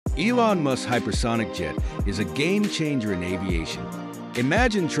Elon Musk's hypersonic jet is a game-changer in aviation.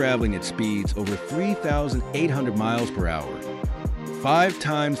 Imagine traveling at speeds over 3,800 miles per hour, 5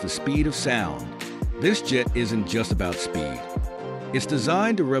 times the speed of sound. This jet isn't just about speed. It's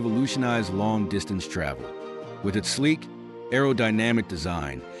designed to revolutionize long-distance travel. With its sleek, aerodynamic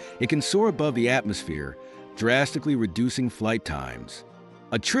design, it can soar above the atmosphere, drastically reducing flight times.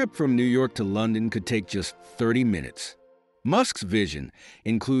 A trip from New York to London could take just 30 minutes. Musk's vision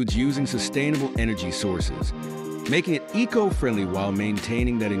includes using sustainable energy sources, making it eco-friendly while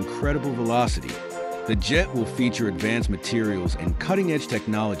maintaining that incredible velocity. The jet will feature advanced materials and cutting-edge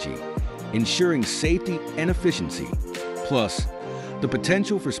technology, ensuring safety and efficiency. Plus, the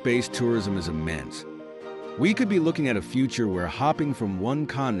potential for space tourism is immense. We could be looking at a future where hopping from one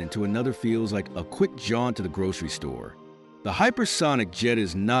continent to another feels like a quick jaunt to the grocery store. The hypersonic jet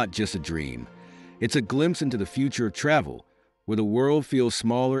is not just a dream. It's a glimpse into the future of travel, where the world feels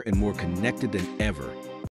smaller and more connected than ever.